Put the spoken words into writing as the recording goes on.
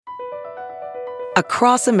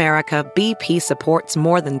Across America, BP supports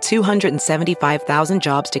more than 275,000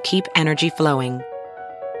 jobs to keep energy flowing.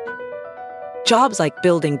 Jobs like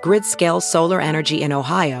building grid-scale solar energy in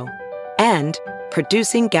Ohio and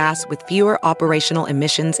producing gas with fewer operational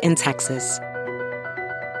emissions in Texas.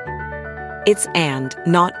 It's and,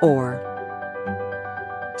 not or.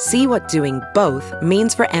 See what doing both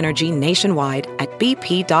means for energy nationwide at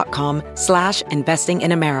bp.com/investing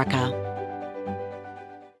in America.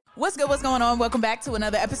 What's good? What's going on? Welcome back to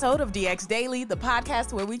another episode of DX Daily, the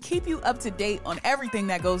podcast where we keep you up to date on everything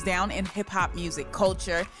that goes down in hip-hop music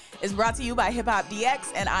culture. It's brought to you by Hip Hop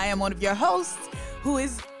DX, and I am one of your hosts who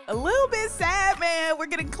is a little bit sad, man. We're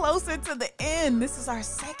getting closer to the end. This is our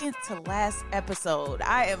second to last episode.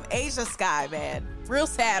 I am Asia Sky, man. Real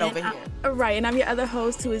sad over here. Right, and I'm your other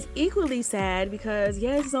host who is equally sad because,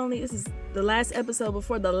 this is the last episode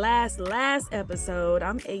before the last episode.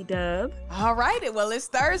 I'm A-Dub. All right, well, it's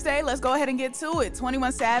Thursday. Let's go ahead and get to it.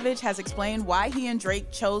 21 Savage has explained why he and Drake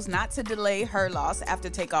chose not to delay her loss after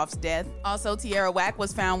Takeoff's death. Also, Tierra Whack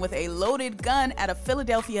was found with a loaded gun at a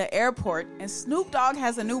Philadelphia airport, and Snoop Dogg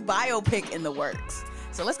has a new biopic in the works.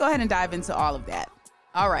 So let's go ahead and dive into all of that.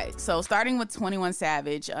 All right, so starting with 21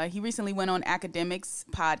 Savage, he recently went on Academics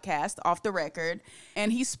podcast, Off the Record,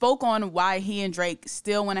 and he spoke on why he and Drake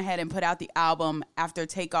still went ahead and put out the album after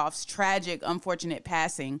Takeoff's tragic, unfortunate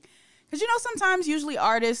passing. Because, sometimes usually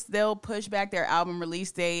artists, they'll push back their album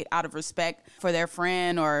release date out of respect for their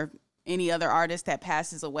friend or any other artist that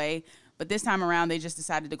passes away. But this time around, they just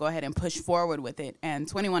decided to go ahead and push forward with it, and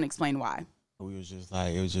 21 explained why. It was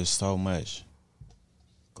just so much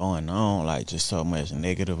going on, just so much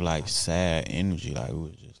negative, sad energy. It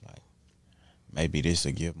was just maybe this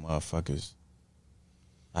will give motherfuckers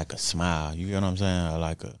a smile. You get what I'm saying?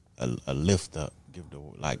 Or a lift up, give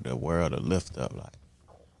the world a lift up,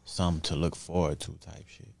 something to look forward to type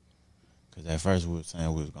shit. Because at first we were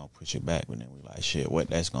saying we was gonna push it back, but then we shit, what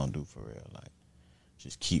that's gonna do for real?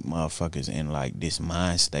 Just keep motherfuckers in this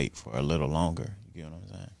mind state for a little longer. You get what I'm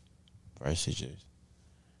saying? Versus just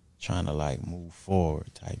trying to move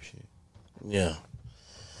forward type shit. Yeah.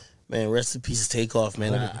 Man, rest in peace, Takeoff,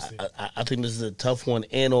 man. I think this is a tough one.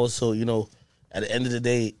 And also, at the end of the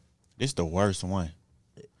day, this the worst one.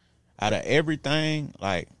 Out of everything,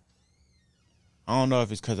 I don't know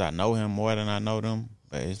if it's because I know him more than I know them,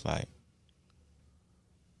 but it's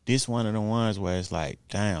this one of the ones where it's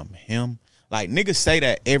damn, him. Niggas say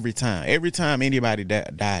that every time. Every time anybody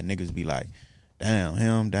died, niggas be damn,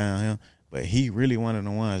 him. But he really one of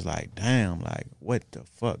the ones damn, what the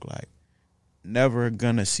fuck? Never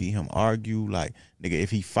gonna see him argue. Nigga,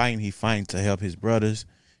 if he fighting to help his brothers.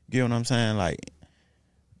 You get what I'm saying?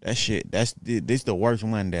 That shit, this the worst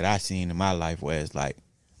one that I seen in my life where it's a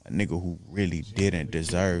nigga who really didn't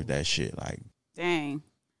deserve that shit. Dang.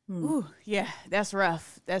 Ooh, yeah, that's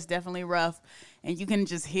rough. That's definitely rough. And you can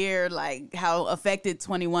just hear how affected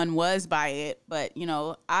 21 was by it. But,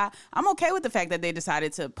 I'm okay with the fact that they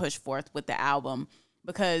decided to push forth with the album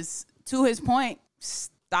because to his point,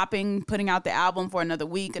 stopping putting out the album for another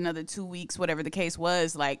week, another 2 weeks, whatever the case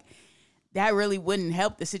was, that really wouldn't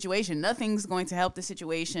help the situation. Nothing's going to help the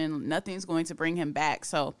situation. Nothing's going to bring him back.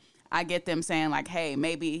 So I get them saying hey,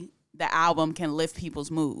 maybe the album can lift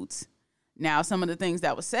people's moods. Now, some of the things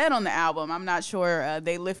that was said on the album, I'm not sure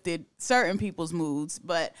they lifted certain people's moods,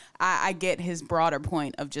 but I get his broader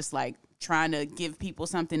point of just trying to give people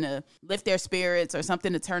something to lift their spirits or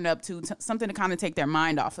something to turn up to, something to kind of take their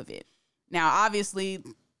mind off of it. Now, obviously,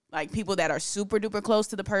 people that are super duper close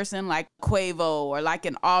to the person, like Quavo or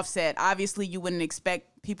an Offset, obviously you wouldn't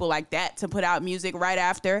expect people like that to put out music right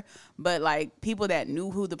after, but people that knew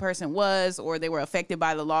who the person was or they were affected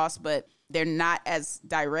by the loss, but they're not as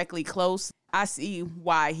directly close, I see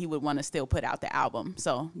why he would want to still put out the album.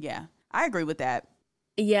 So, yeah, I agree with that.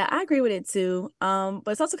 Yeah, I agree with it too. But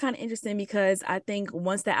it's also kind of interesting because I think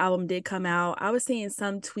once the album did come out, I was seeing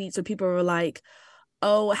some tweets where people were like,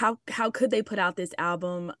 oh, how could they put out this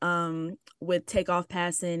album with Takeoff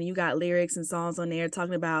passing? You got lyrics and songs on there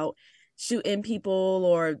talking about shooting people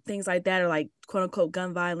or things like that, or quote unquote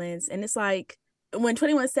gun violence. And it's when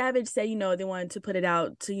 21 Savage said, they wanted to put it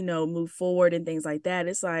out to, move forward and things like that,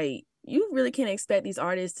 it's you really can't expect these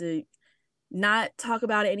artists to not talk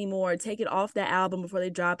about it anymore, take it off that album before they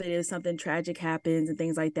drop it if something tragic happens and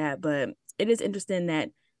things like that. But it is interesting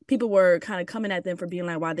that people were kind of coming at them for being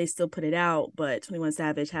why they still put it out, but 21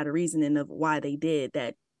 Savage had a reasoning of why they did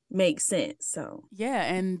that makes sense. So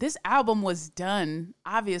yeah, and this album was done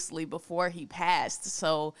obviously before he passed,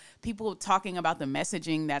 so people talking about the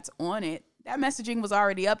messaging that's on it that messaging was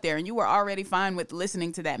already up there and you were already fine with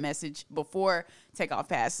listening to that message before Takeoff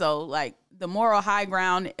passed. So like the moral high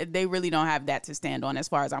ground, they really don't have that to stand on as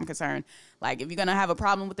far as I'm concerned. Like if you're going to have a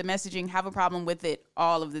problem with the messaging, have a problem with it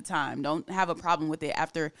all of the time. Don't have a problem with it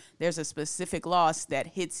after there's a specific loss that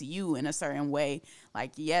hits you in a certain way.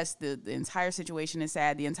 Like, yes, the entire situation is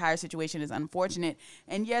sad. The entire situation is unfortunate.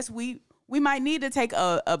 And yes, we might need to take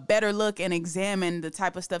a better look and examine the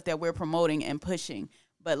type of stuff that we're promoting and pushing.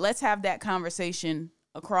 But let's have that conversation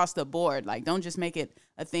across the board. Like, don't just make it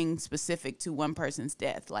a thing specific to one person's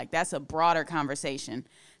death. Like, that's a broader conversation.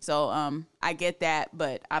 So I get that,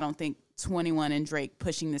 but I don't think 21 and Drake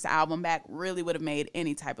pushing this album back really would have made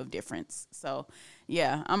any type of difference. So,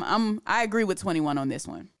 yeah, I agree with 21 on this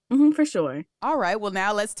one. For sure. All right. Well,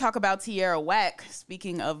 now let's talk about Tierra Whack.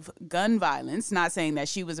 Speaking of gun violence, not saying that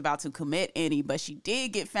she was about to commit any, but she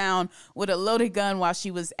did get found with a loaded gun while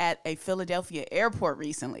she was at a Philadelphia airport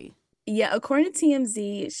recently. Yeah, according to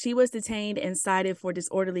TMZ, she was detained and cited for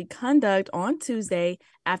disorderly conduct on Tuesday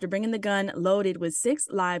after bringing the gun loaded with 6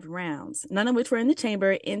 live rounds, none of which were in the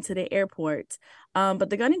chamber, into the airport. But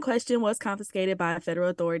the gun in question was confiscated by federal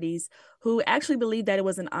authorities who actually believed that it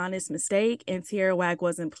was an honest mistake and Tierra Whack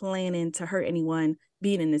wasn't planning to hurt anyone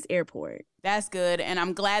being in this airport. That's good. And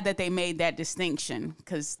I'm glad that they made that distinction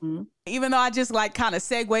because even though I just like kind of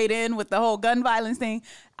segued in with the whole gun violence thing,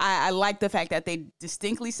 I like the fact that they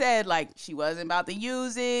distinctly said like she wasn't about to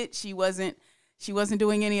use it. She wasn't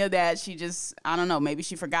doing any of that. She just, I don't know, maybe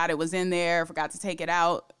she forgot it was in there, forgot to take it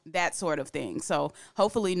out, that sort of thing. So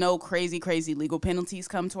hopefully no crazy legal penalties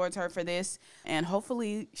come towards her for this. And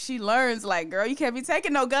hopefully she learns like, girl, you can't be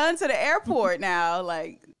taking no gun to the airport now.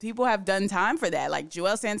 Like people have done time for that. Like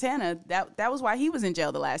Joel Santana, that was why he was in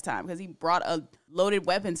jail the last time because he brought a loaded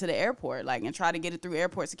weapon to the airport like and tried to get it through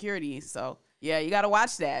airport security. So yeah, you got to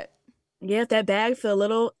watch that. Yeah, if that bag feel a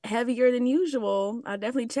little heavier than usual, I'll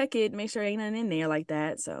definitely check it, make sure ain't nothing in there like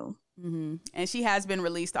that. So, And she has been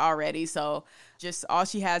released already. So just all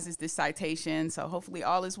she has is this citation. So hopefully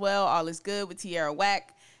all is well, all is good with Tierra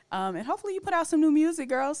Whack. And hopefully you put out some new music,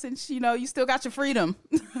 girl, since, you know, you still got your freedom.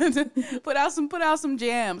 put out some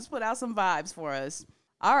jams, put out some vibes for us.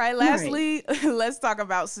 All right, lastly, let's talk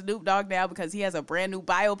about Snoop Dogg now because he has a brand new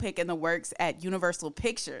biopic in the works at Universal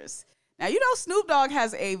Pictures. Now, you know, Snoop Dogg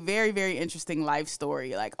has a very, very interesting life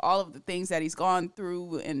story, like all of the things that he's gone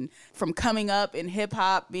through and from coming up in hip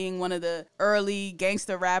hop, being one of the early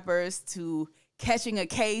gangster rappers to catching a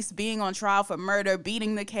case, being on trial for murder,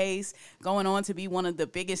 beating the case, going on to be one of the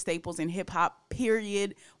biggest staples in hip hop,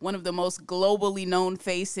 period. One of the most globally known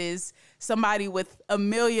faces, somebody with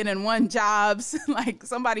 1,000,001 jobs, like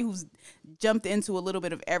somebody who's jumped into a little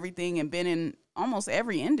bit of everything and been in almost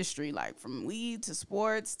every industry, like from weed to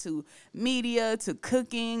sports to media to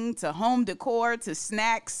cooking to home decor to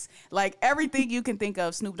snacks, like everything you can think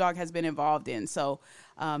of, Snoop Dogg has been involved in. So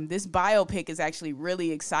this biopic is actually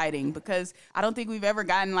really exciting because I don't think we've ever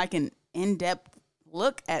gotten like an in-depth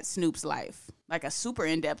look at Snoop's life, like a super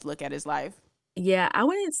in-depth look at his life. Yeah, I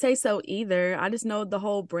wouldn't say so either. I just know the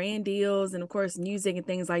whole brand deals and of course music and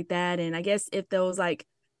things like that. And I guess if there was like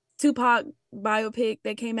Tupac biopic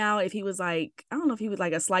that came out, if he was like, I don't know if he was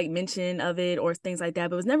like a slight mention of it or things like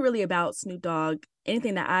that, but it was never really about Snoop Dogg,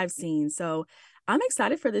 anything that I've seen. So I'm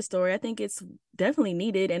excited for this story. I think it's definitely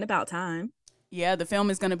needed and about time. Yeah, the film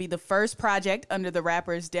is going to be the first project under the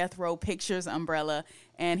rapper's Death Row Pictures umbrella,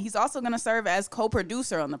 and he's also going to serve as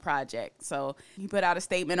co-producer on the project. So he put out a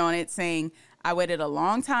statement on it saying, I waited a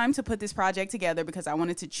long time to put this project together because I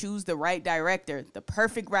wanted to choose the right director, the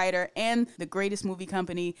perfect writer, and the greatest movie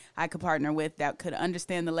company I could partner with that could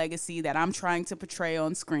understand the legacy that I'm trying to portray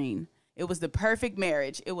on screen. It was the perfect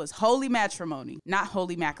marriage. It was holy matrimony, not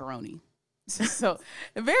holy macaroni. So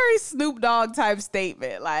a very Snoop Dogg type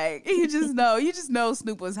statement. Like you just know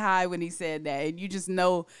Snoop was high when he said that, and you just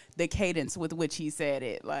know the cadence with which he said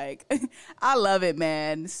it. Like I love it,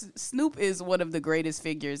 man. Snoop is one of the greatest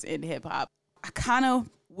figures in hip hop. I kind of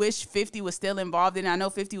wish 50 was still involved in it. I know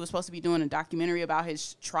 50 was supposed to be doing a documentary about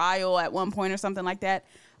his trial at one point or something like that.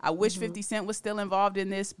 I wish 50 Cent was still involved in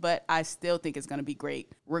this, but I still think it's going to be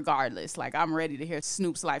great regardless. Like I'm ready to hear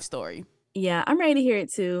Snoop's life story. Yeah, I'm ready to hear it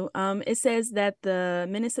too. It says that the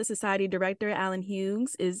Menace to Society director, Alan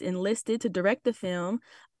Hughes, is enlisted to direct the film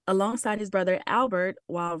alongside his brother Albert,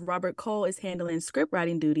 while Robert Cole is handling script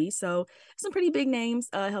writing duties. So some pretty big names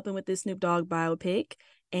helping with this Snoop Dogg biopic.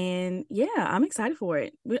 And yeah, I'm excited for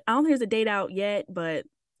it. I don't think there's a date out yet, but at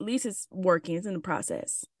least it's working. It's in the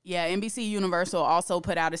process. Yeah, NBC Universal also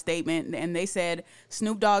put out a statement, and they said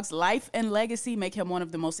Snoop Dogg's life and legacy make him one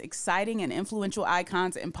of the most exciting and influential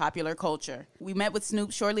icons in popular culture. We met with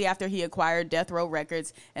Snoop shortly after he acquired Death Row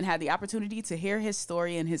Records and had the opportunity to hear his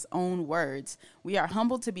story in his own words. We are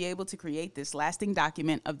humbled to be able to create this lasting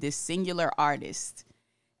document of this singular artist.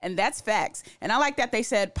 And that's facts. And I like that they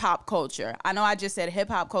said pop culture. I know I just said hip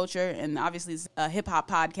hop culture, and obviously it's a hip hop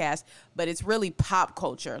podcast, but it's really pop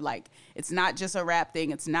culture. Like, it's not just a rap thing.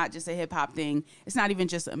 It's not just a hip hop thing. It's not even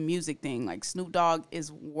just a music thing. Like, Snoop Dogg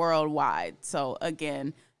is worldwide. So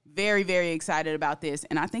again, very, very excited about this.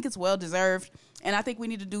 And I think it's well deserved. And I think we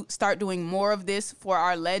need to start doing more of this for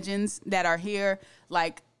our legends that are here.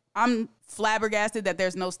 Like, I'm flabbergasted that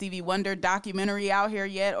there's no Stevie Wonder documentary out here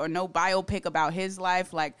yet, or no biopic about his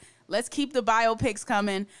life. Like, let's keep the biopics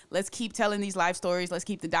coming. Let's keep telling these life stories. Let's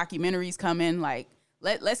keep the documentaries coming. Like,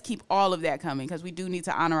 let's keep all of that coming, because we do need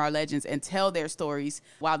to honor our legends and tell their stories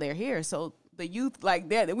while they're here. So the youth, like,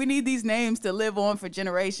 we need these names to live on for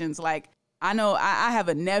generations. Like, I know I have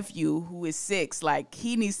a nephew who is 6. Like,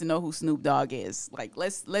 he needs to know who Snoop Dogg is. Like,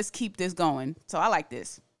 let's keep this going. So I like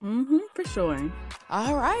this. For sure.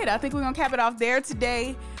 All right, I think we're gonna cap it off there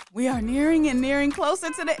today. We are nearing closer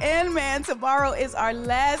to the end, man. Tomorrow is our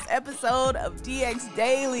last episode of DX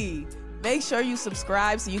Daily. Make sure you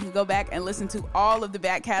subscribe so you can go back and listen to all of the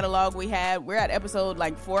back catalog we had. We're at episode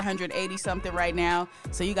like 480 something right now,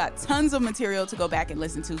 so you got tons of material to go back and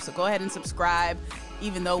listen to. So go ahead and subscribe,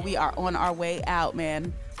 even though we are on our way out,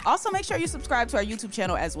 man. Also, make sure you subscribe to our YouTube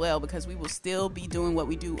channel as well, because we will still be doing what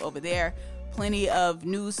we do over there. Plenty of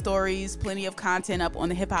news stories, plenty of content up on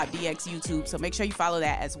the Hip Hop DX YouTube. So make sure you follow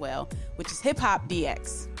that as well, which is Hip Hop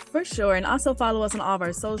DX. For sure. And also follow us on all of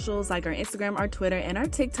our socials, like our Instagram, our Twitter, and our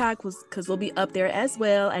TikTok, because we'll be up there as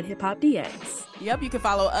well at Hip Hop DX. Yep, you can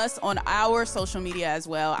follow us on our social media as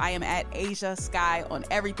well. I am at Asia Skye on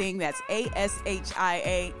everything. That's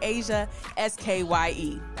ASHIA, Asia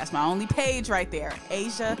SKYE. That's my only page right there,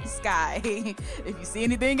 Asia Skye. If you see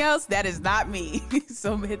anything else, that is not me.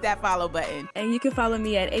 So hit that follow button. And you can follow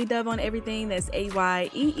me at ADUB on everything. That's AYEEEDUBB.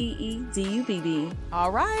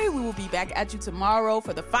 All right, we will be back at you tomorrow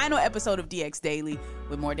for the final episode of DX Daily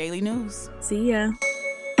with more daily news. See ya.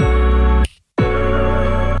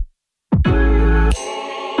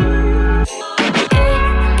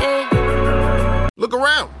 Look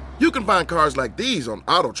around. You can find cars like these on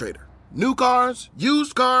AutoTrader. New cars,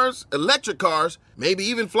 used cars, electric cars, maybe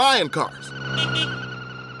even flying cars.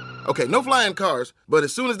 Okay, no flying cars, but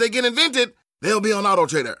as soon as they get invented, they'll be on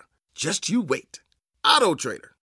AutoTrader. Just you wait. AutoTrader.